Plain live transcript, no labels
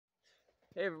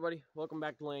Hey everybody, welcome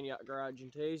back to Land Yacht Garage.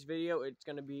 In today's video, it's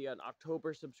going to be an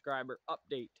October subscriber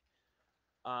update.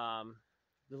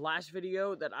 The last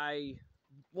video that I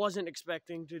wasn't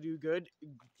expecting to do good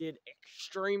did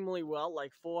extremely well,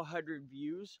 like 400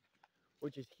 views,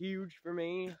 which is huge for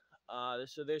me.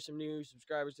 So there's some new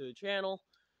subscribers to the channel.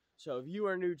 So if you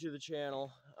are new to the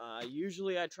channel,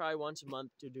 usually I try once a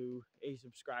month to do a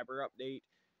subscriber update,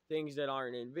 things that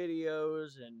aren't in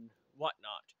videos and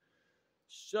whatnot.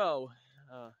 So,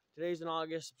 today's an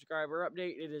August subscriber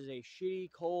update. It is a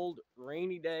shitty, cold,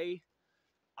 rainy day.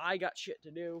 I got shit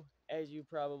to do, as you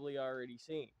probably already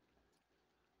seen.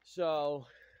 So,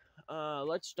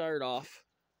 let's start off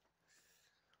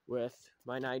with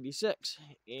my 96.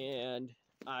 And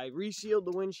I resealed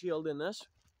the windshield in this.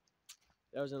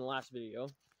 That was in the last video.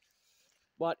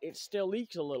 But it still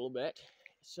leaks a little bit.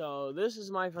 So, this is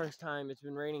my first time. It's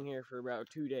been raining here for about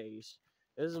 2 days.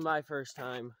 This is my first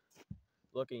time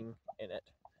looking in it.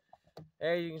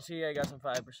 As you can see, I got some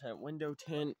 5% window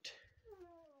tint.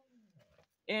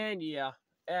 And yeah,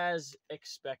 as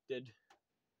expected,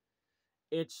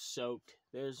 it's soaked.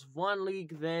 There's one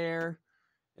leak there,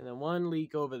 and then one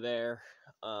leak over there.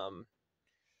 My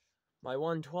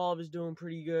 112 is doing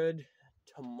pretty good.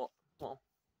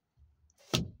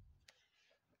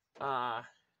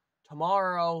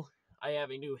 Tomorrow, I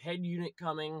have a new head unit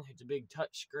coming. It's a big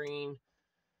touch screen.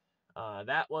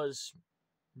 That was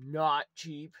not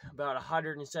cheap, about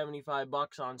 175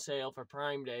 bucks on sale for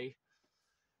Prime Day.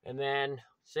 And then,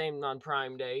 same on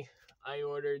Prime Day, I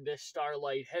ordered this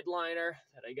Starlight headliner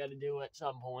that I got to do at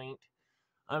some point.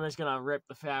 I'm just going to rip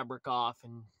the fabric off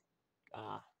and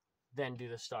then do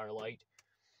the Starlight.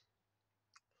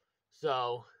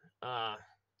 So,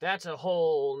 that's a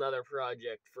whole nother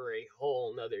project for a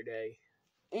whole nother day.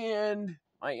 And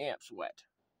my amp's wet.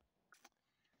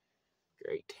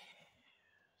 Great.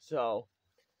 So,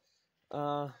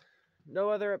 no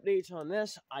other updates on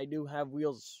this. I do have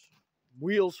wheels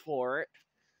for it.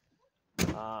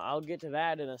 I'll get to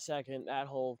that in a second. That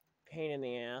whole pain in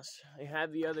the ass. I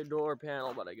have the other door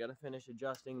panel, but I gotta finish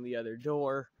adjusting the other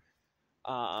door.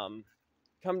 Come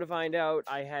to find out,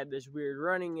 I had this weird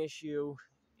running issue,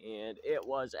 and it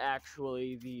was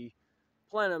actually the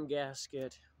plenum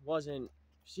gasket wasn't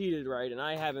seated right, and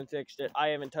I haven't fixed it. I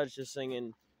haven't touched this thing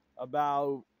in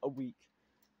about a week.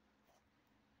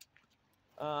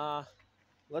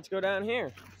 Let's go down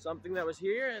here. Something that was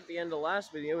here at the end of the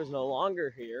last video is no longer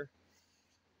here.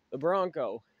 The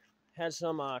Bronco had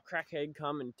some crackhead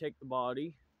come and take the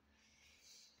body.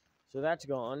 So that's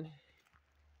gone.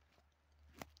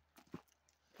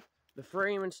 The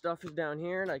frame and stuff is down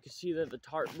here, and I can see that the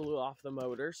tarp blew off the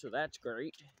motor, so that's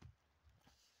great.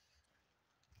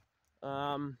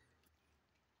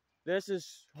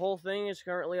 This whole thing is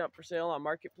currently up for sale on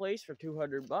Marketplace for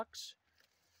 200 bucks.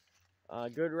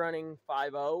 Good running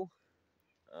 5.0.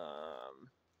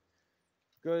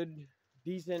 Good,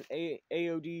 decent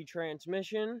AOD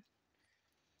transmission.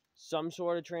 Some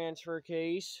sort of transfer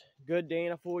case. Good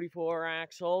Dana 44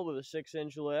 axle with a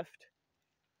 6-inch lift.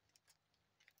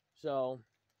 So,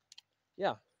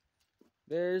 yeah.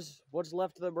 There's what's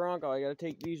left of the Bronco. I gotta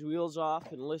take these wheels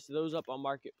off and list those up on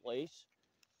Marketplace.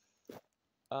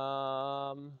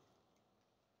 Top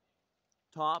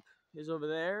is over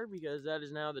there because that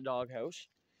is now the doghouse.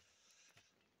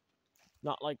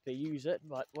 Not like they use it,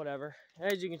 but whatever.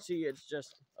 As you can see, it's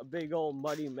just a big old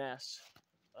muddy mess.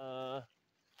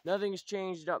 Nothing's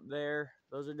changed up there.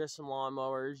 Those are just some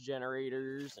lawnmowers,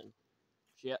 generators, and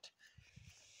shit.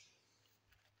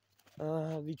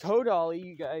 The tow dolly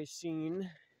you guys seen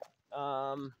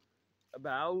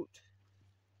about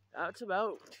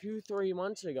 2-3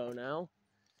 months ago now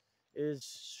is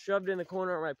shoved in the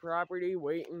corner of my property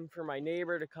waiting for my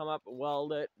neighbor to come up and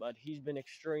weld it, but he's been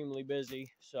extremely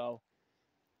busy, so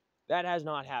that has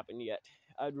not happened yet.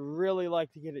 I'd really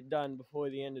like to get it done before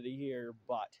the end of the year,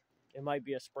 but it might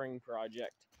be a spring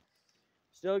project.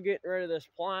 Still getting rid of this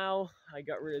plow. I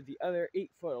got rid of the other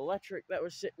 8-foot electric that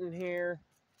was sitting here.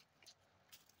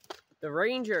 The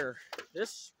Ranger,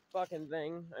 this fucking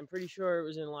thing, I'm pretty sure it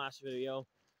was in the last video.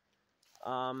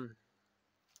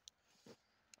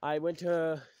 I went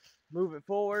to move it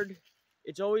forward.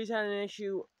 It's always had an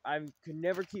issue. I could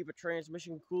never keep a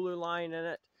transmission cooler line in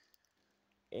it.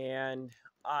 And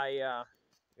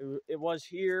it was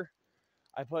here.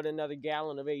 I put another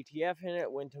gallon of ATF in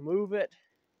it, went to move it,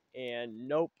 and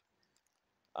nope.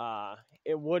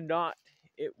 It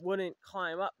wouldn't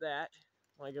climb up that,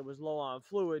 like it was low on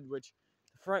fluid, which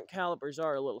the front calipers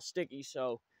are a little sticky,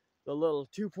 so the little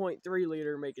 2.3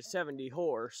 liter making 70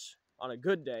 horse on a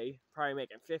good day, probably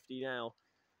making 50 now.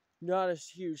 Not a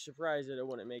huge surprise that it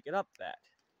wouldn't make it up that.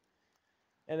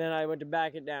 And then I went to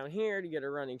back it down here to get a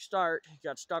running start.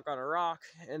 Got stuck on a rock,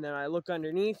 and then I look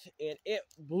underneath, and it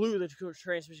blew the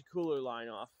transmission cooler line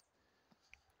off.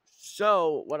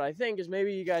 So what I think is,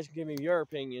 maybe you guys can give me your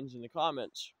opinions in the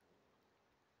comments,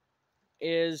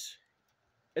 is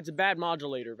it's a bad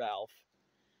modulator valve,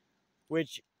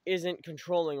 which isn't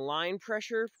controlling line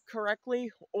pressure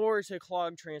correctly, or it's a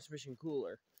clogged transmission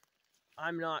cooler.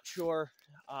 I'm not sure.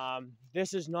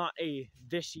 This is not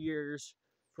this year's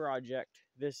project.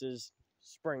 This is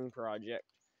spring project.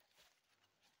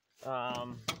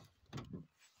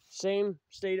 Same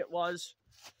state it was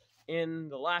in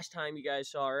the last time you guys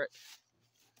saw it.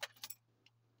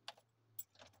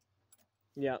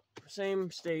 Yeah,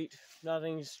 same state.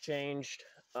 Nothing's changed.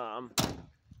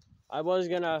 I was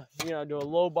gonna, do a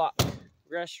low buck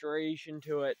restoration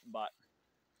to it, but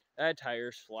that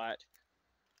tire's flat.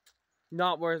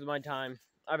 Not worth my time.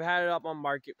 I've had it up on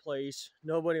Marketplace.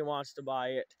 Nobody wants to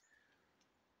buy it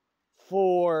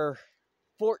for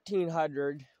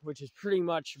 $1,400, which is pretty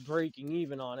much breaking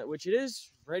even on it, which it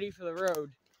is ready for the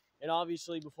road. And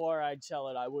obviously, before I'd sell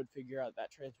it, I would figure out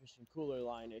that transmission cooler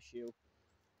line issue.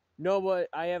 Nobody,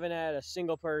 I haven't had a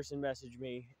single person message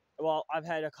me. Well, I've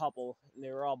had a couple, and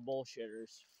they were all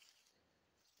bullshitters.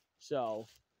 So,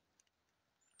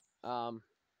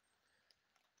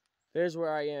 there's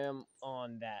where I am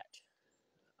on that.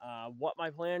 What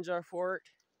my plans are for it,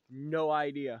 no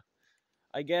idea.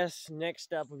 I guess next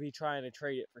step would be trying to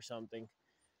trade it for something,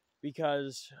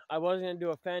 because I was going to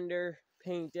do a fender,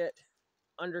 paint it,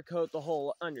 undercoat the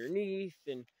whole underneath,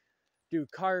 and do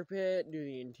carpet, do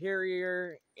the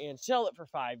interior, and sell it for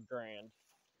 $5 grand.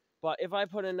 But if I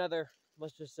put another,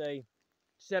 let's just say,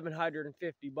 $750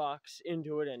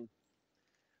 into it and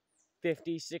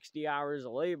 50, 60 hours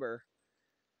of labor,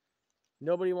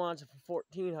 nobody wants it for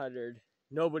 $1,400.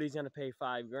 Nobody's going to pay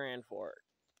 $5 grand for it.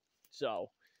 So,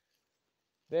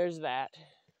 there's that.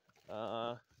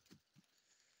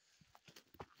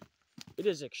 It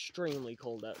is extremely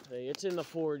cold out today. It's in the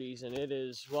 40s, and it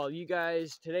is, well, you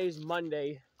guys, today's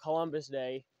Monday, Columbus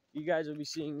Day. You guys will be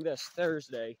seeing this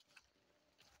Thursday.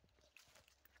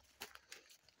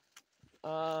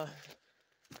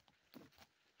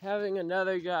 Having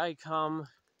another guy come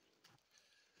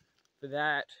for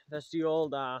that. That's the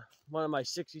old, one of my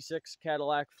 66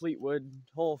 Cadillac Fleetwood,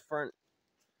 whole front,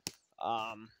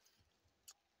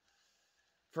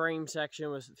 frame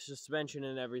section with suspension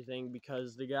and everything,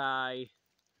 because the guy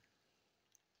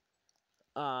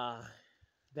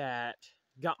that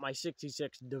got my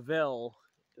 66 DeVille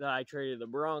that I traded the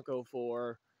Bronco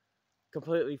for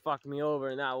completely fucked me over,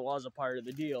 and that was a part of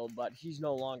the deal, but he's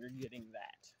no longer getting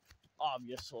that,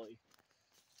 obviously.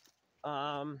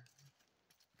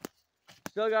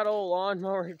 Still got old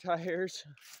lawnmower tires.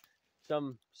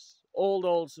 Some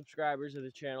old subscribers of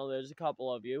the channel. There's a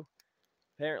couple of you.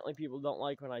 Apparently people don't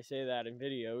like when I say that in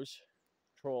videos.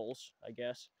 Trolls, I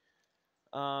guess.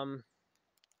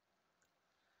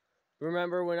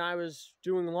 Remember when I was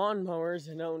doing lawnmowers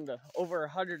and owned over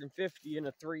 150 in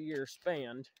a 3-year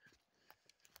span.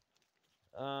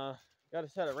 Got a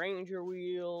set of Ranger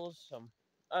wheels, some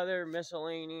other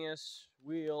miscellaneous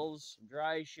wheels, some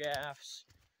dry shafts,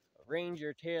 a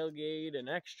Ranger tailgate, an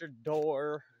extra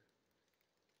door,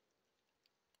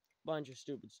 bunch of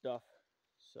stupid stuff.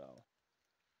 So,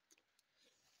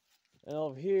 and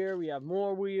over here we have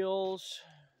more wheels.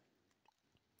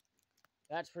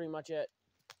 That's pretty much it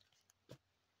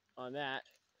on that.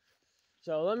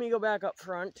 So let me go back up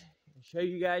front and show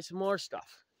you guys some more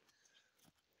stuff.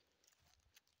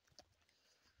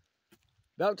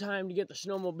 About time to get the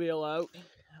snowmobile out.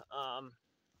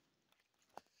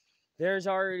 There's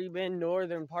already been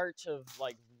northern parts of,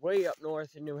 like, way up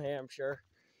north in New Hampshire,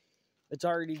 it's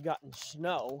already gotten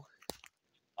snow.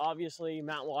 Obviously,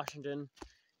 Mount Washington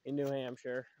in New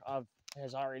Hampshire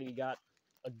has already got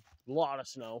a lot of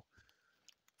snow.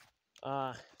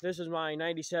 This is my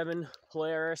 97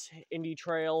 Polaris Indy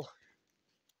Trail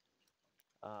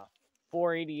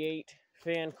 488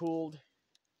 fan cooled.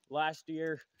 Last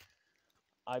January,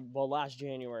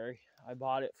 I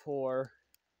bought it for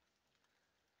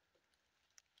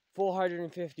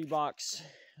 $450.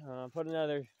 Put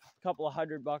another couple of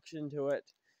 $100 into it.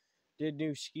 Did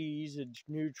new skis, a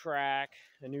new track,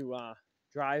 a new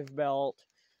drive belt,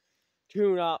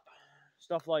 tune up,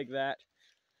 stuff like that.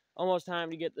 Almost time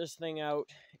to get this thing out.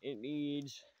 It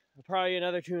needs probably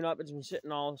another tune up. It's been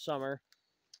sitting all summer.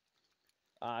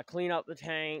 Clean up the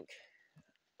tank.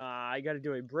 I got to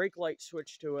do a brake light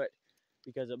switch to it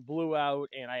because it blew out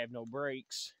and I have no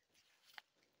brakes.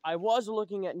 I was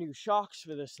looking at new shocks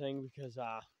for this thing because,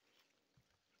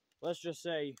 let's just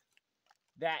say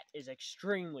that is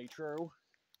extremely true.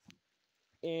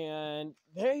 And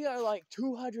they are like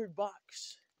 200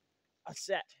 bucks a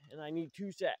set, and I need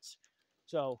 2 sets.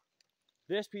 So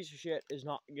this piece of shit is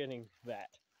not getting that.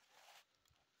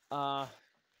 I'll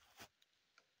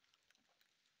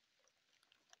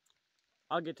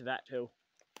get to that too.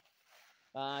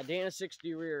 Dana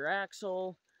 60 rear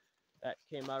axle, that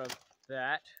came out of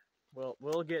that.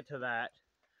 We'll get to that.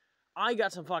 I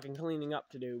got some fucking cleaning up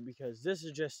to do because this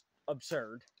is just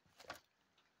absurd.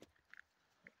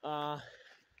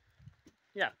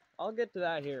 Yeah, I'll get to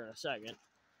that here in a second.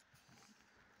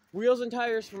 Wheels and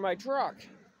tires for my truck.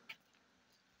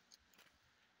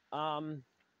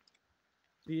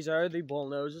 These are the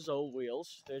Bullnoses old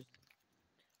wheels.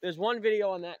 There's one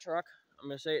video on that truck. I'm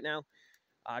gonna say it now.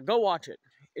 Go watch it.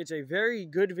 It's a very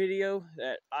good video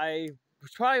that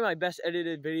was probably my best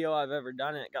edited video I've ever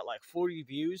done, and it got like 40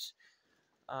 views.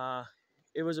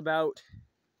 It was about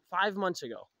 5 months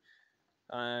ago.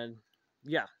 And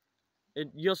yeah,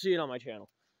 you'll see it on my channel.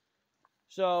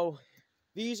 So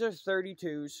these are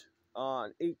 32s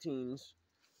on 18s.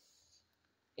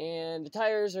 And the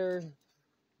tires are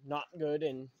not good,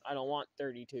 and I don't want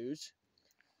 32s.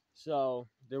 So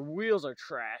the wheels are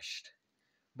trashed,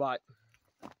 but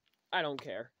I don't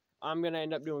care. I'm going to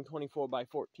end up doing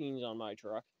 24x14s on my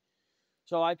truck.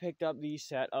 So I picked up these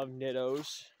set of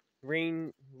Nittos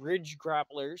Ridge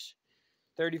Grapplers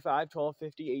 35, 12,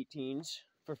 50, 18s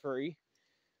for free,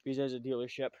 because there's a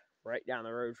dealership right down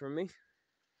the road from me.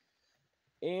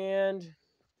 And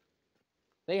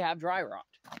they have dry rot.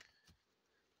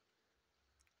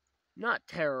 Not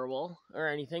terrible or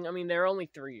anything. I mean, they're only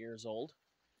 3 years old.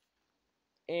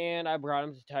 And I brought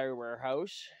them to Tire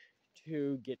Warehouse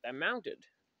to get them mounted.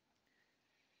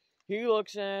 He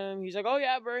looks at them. He's like, oh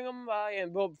yeah, bring them by.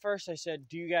 And well, first I said,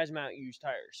 do you guys mount used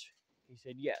tires? He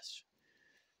said, yes.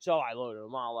 So I loaded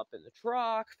them all up in the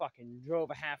truck, fucking drove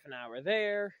a half an hour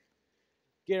there,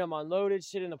 get them unloaded,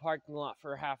 sit in the parking lot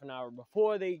for a half an hour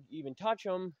before they even touch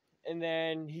them. And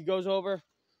then he goes over,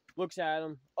 looks at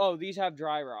them. Oh, these have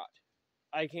dry rot.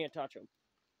 I can't touch them.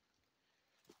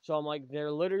 So I'm like,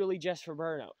 they're literally just for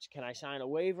burnouts. Can I sign a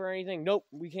waiver or anything? Nope,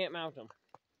 we can't mount them.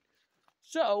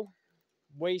 So,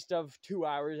 waste of 2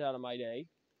 hours out of my day.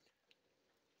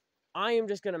 I am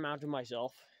just going to mount them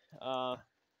myself.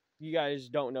 You guys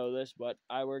don't know this, but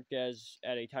I worked at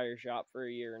a tire shop for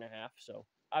 1.5 years, so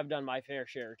I've done my fair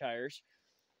share of tires.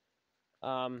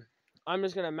 I'm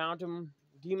just going to mount them,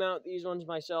 demount these ones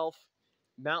myself,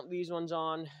 mount these ones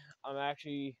on. I'm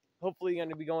actually hopefully going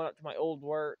to be going up to my old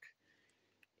work,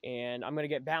 and I'm going to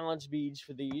get balance beads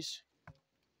for these.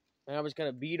 And I was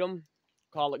going to beat them,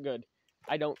 call it good.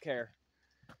 I don't care,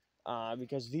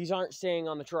 because these aren't staying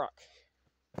on the truck.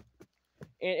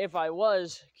 And if I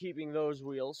was keeping those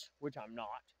wheels, which I'm not,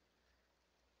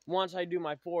 once I do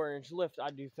my 4-inch lift,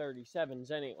 I'd do 37s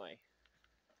anyway.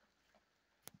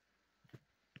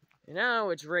 And now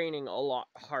it's raining a lot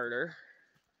harder.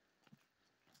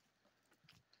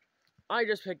 I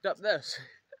just picked up this.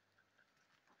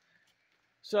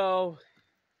 So,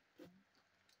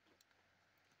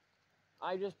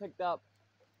 I just picked up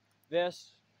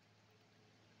this.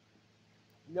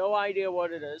 No idea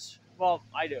what it is. Well,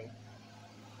 I do.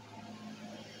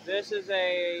 This is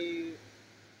I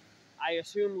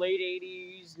assume late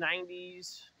 80s,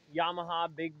 90s Yamaha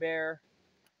Big Bear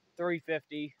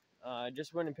 350.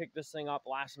 Just went and picked this thing up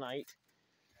last night.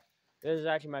 This is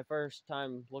actually my first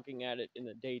time looking at it in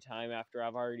the daytime after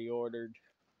I've already ordered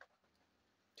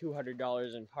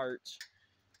 $200 in parts.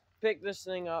 Picked this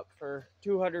thing up for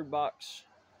 200 bucks.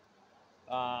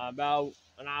 About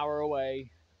an hour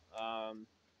away.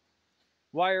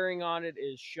 Wiring on it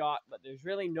is shot, but there's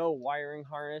really no wiring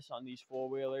harness on these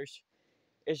four-wheelers.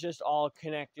 It's just all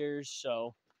connectors,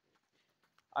 so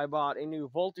I bought a new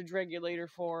voltage regulator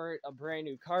for it, a brand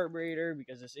new carburetor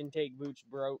because this intake boot's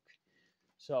broke.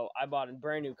 So I bought a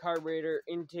brand new carburetor,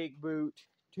 intake boot,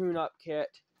 tune-up kit.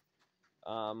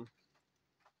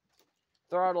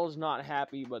 Throttle's not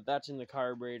happy, but that's in the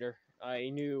carburetor.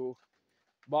 A new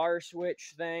bar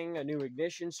switch thing, a new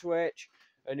ignition switch,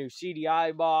 a new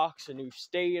CDI box, a new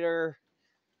stator.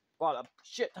 Bought a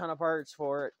shit ton of parts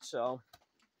for it, so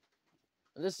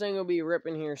this thing will be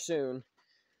ripping here soon.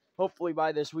 Hopefully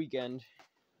by this weekend.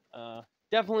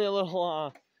 Definitely a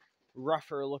little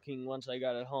rougher looking once I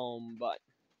got it home, but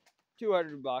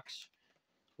 200 bucks.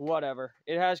 Whatever.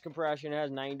 It has compression, it has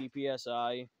 90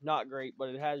 PSI. Not great, but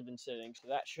it has been sitting, so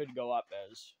that should go up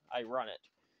as I run it.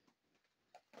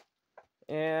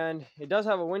 And it does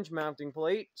have a winch mounting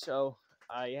plate, so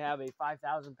I have a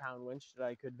 5,000 pound winch that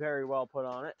I could very well put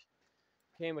on it.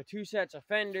 Came with 2 sets of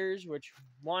fenders, which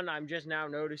one I'm just now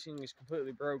noticing is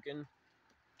completely broken.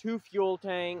 2 fuel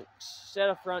tanks, set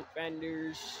of front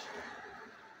fenders.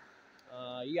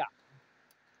 Yeah.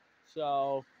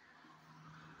 So,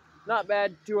 not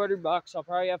bad, 200 bucks. I'll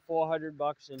probably have 400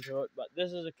 bucks into it, but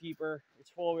this is a keeper.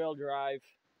 It's 4-wheel drive.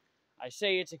 I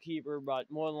say it's a keeper, but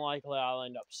more than likely I'll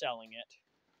end up selling it.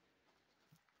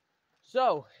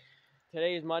 So,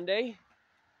 today is Monday.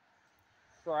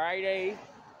 Friday,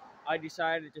 I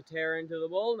decided to tear into the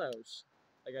bullnose.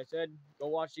 Like I said, go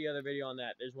watch the other video on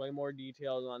that. There's way more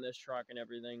details on this truck and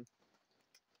everything.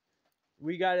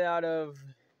 We got it out of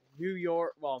New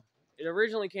York. Well, it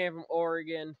originally came from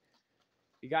Oregon.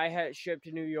 The guy had it shipped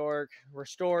to New York,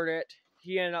 restored it.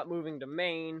 He ended up moving to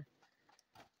Maine,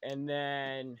 and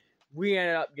then we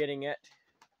ended up getting it.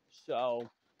 So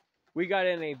we got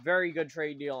in a very good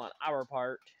trade deal on our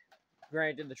part.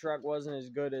 Granted, the truck wasn't as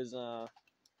good as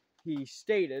he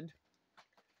stated.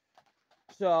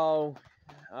 So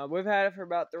we've had it for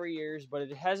about 3 years, but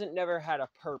it hasn't never had a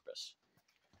purpose.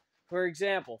 For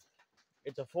example,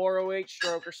 it's a 408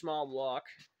 stroker small block.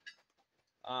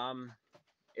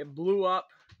 It blew up.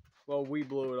 Well, we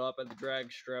blew it up at the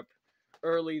drag strip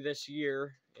early this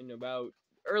year, in about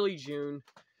early June.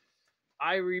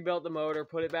 I rebuilt the motor,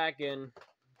 put it back in.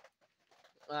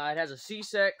 It has a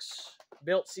C6,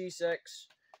 built C6,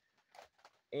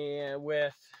 and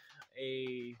with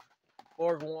a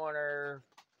Borg Warner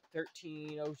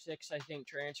 1306, I think,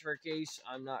 transfer case.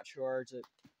 I'm not sure. It's a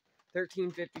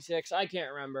 1356. I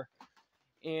can't remember.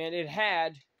 And it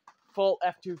had full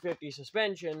F250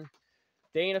 suspension,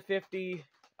 Dana 50,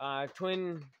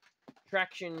 twin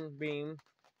traction beam,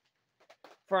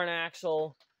 front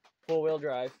axle, 4-wheel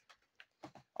drive,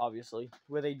 obviously,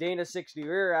 with a Dana 60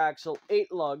 rear axle,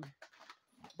 8 lug,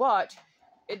 but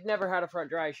it never had a front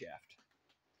drive shaft.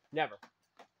 Never.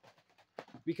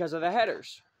 Because of the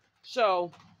headers.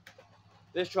 So,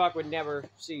 this truck would never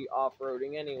see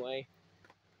off-roading anyway.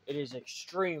 It is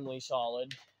extremely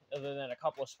solid, other than a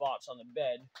couple of spots on the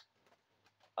bed.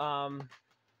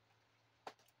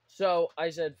 So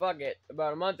I said, fuck it.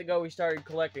 About a month ago, we started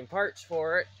collecting parts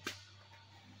for it.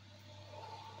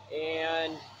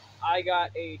 And I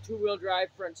got a 2-wheel drive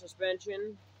front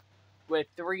suspension with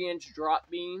 3-inch drop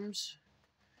beams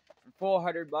for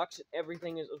 400 bucks.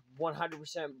 Everything is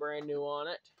 100% brand new on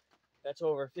it. That's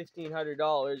over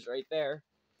 $1,500 right there.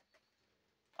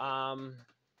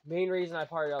 Main reason I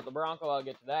parted out the Bronco, I'll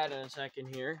get to that in a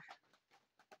second here.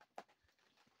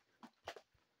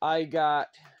 I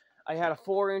had a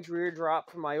 4-inch rear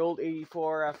drop from my old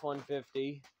 84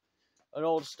 F-150, an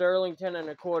old Sterling 10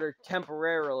 1/4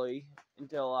 temporarily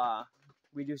until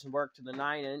we do some work to the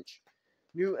 9-inch.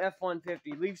 New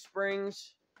F-150 leaf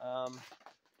springs.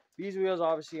 These wheels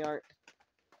obviously aren't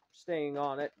staying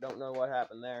on it. Don't know what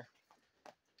happened there.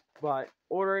 But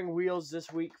ordering wheels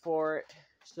this week for it.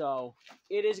 So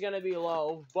it is going to be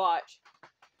low, but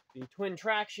the twin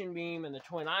traction beam and the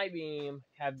twin I-beam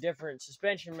have different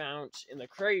suspension mounts in the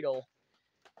cradle,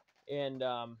 and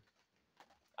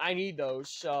I need those.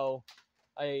 So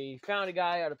I found a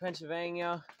guy out of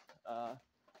Pennsylvania. I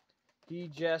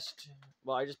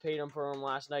just paid him for them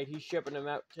last night. He's shipping them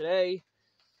out today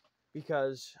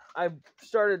because I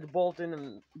started bolting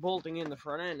in the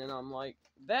front end, and I'm like,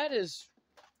 that is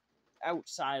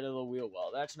outside of the wheel well.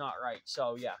 That's not right.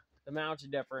 So yeah, the mounts are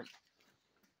different.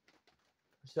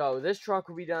 So this truck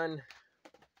will be done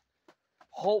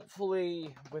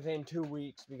hopefully within 2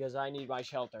 weeks because I need my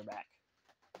shelter back.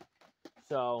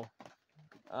 So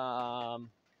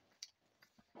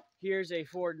here's a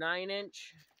Ford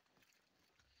 9-inch.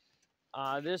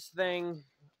 This thing,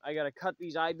 I gotta cut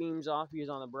these I-beams off because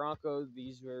on the Bronco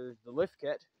these were the lift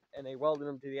kit and they welded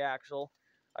them to the axle.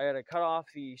 I gotta cut off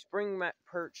the spring mat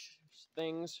perch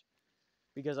things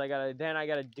because I gotta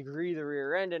degree the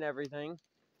rear end and everything.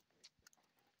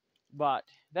 But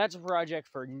that's a project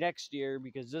for next year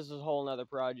because this is a whole nother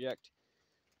project.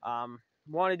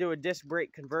 Want to do a disc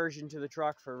brake conversion to the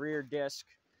truck for rear disc.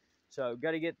 So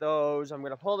got to get those. I'm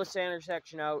going to pull the center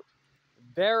section out,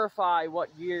 verify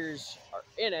what gears are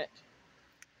in it,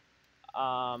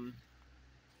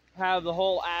 have the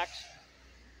whole axle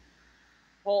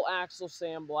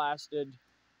sandblasted,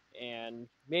 and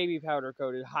maybe powder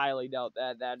coated. Highly doubt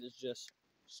that. That is just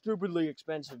stupidly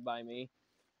expensive by me.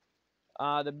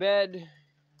 The bed,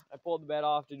 I pulled the bed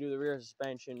off to do the rear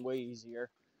suspension, way easier.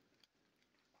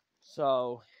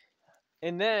 So,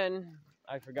 and then,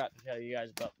 I forgot to tell you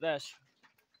guys about this.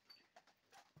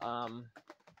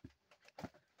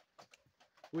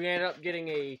 We ended up getting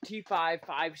a T5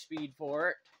 5-speed for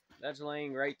it. That's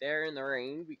laying right there in the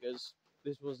rain because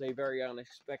this was a very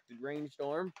unexpected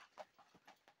rainstorm.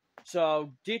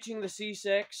 So, ditching the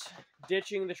C6,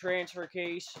 ditching the transfer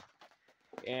case,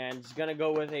 and it's gonna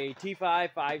go with a T5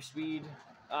 5-speed.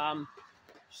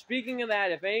 Speaking of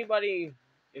that, if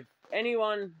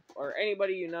anyone or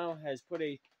anybody you know has put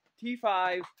a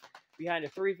T5 behind a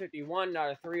 351,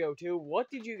 not a 302, what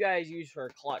did you guys use for a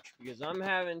clutch? Because I'm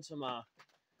having some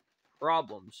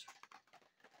problems.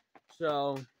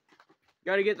 So,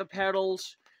 got to get the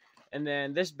pedals, and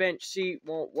then this bench seat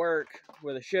won't work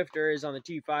where the shifter is on the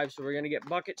T5, so we're going to get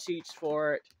bucket seats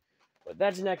for it. But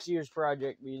that's next year's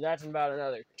project, because that's about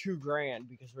another $2,000,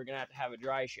 because we're going to have a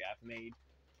dry shaft made.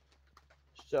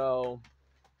 So,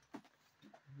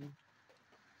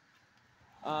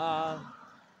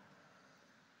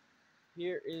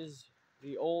 here is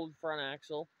the old front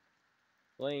axle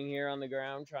laying here on the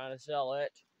ground trying to sell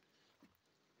it.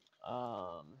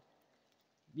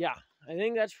 Yeah, I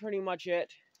think that's pretty much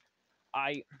it.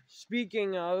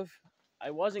 Speaking of,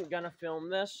 I wasn't gonna film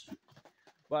this,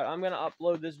 but I'm gonna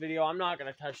upload this video. I'm not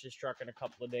gonna touch this truck in a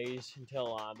couple of days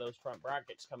until those front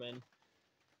brackets come in.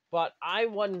 But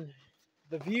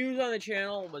the views on the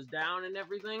channel was down and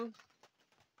everything,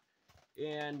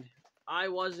 and I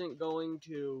wasn't going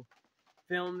to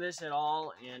film this at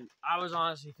all, and I was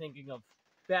honestly thinking of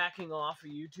backing off of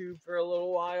YouTube for a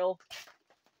little while,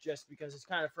 just because it's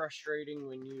kind of frustrating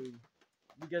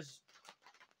because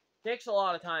it takes a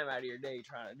lot of time out of your day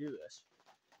trying to do this.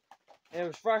 And it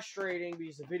was frustrating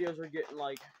because the videos were getting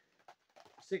like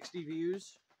 60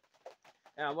 views,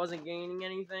 and I wasn't gaining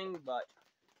anything, but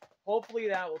hopefully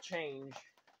that will change.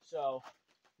 So,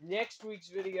 next week's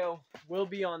video will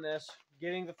be on this,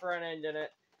 getting the front end in it,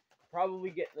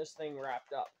 probably getting this thing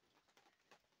wrapped up.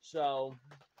 So,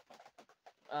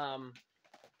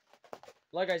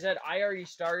 like I said, I already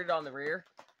started on the rear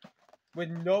with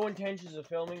no intentions of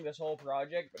filming this whole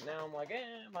project, but now I'm like,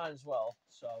 might as well.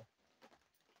 So,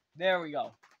 there we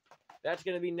go. That's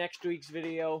going to be next week's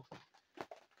video.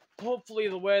 Hopefully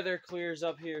the weather clears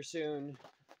up here soon.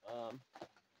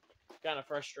 Kind of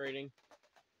frustrating.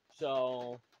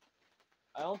 So,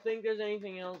 I don't think there's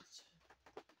anything else.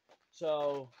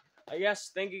 So, I guess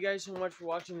thank you guys so much for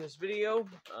watching this video.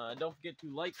 Don't forget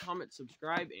to like, comment,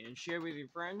 subscribe, and share with your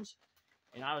friends.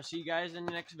 And I will see you guys in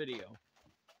the next video.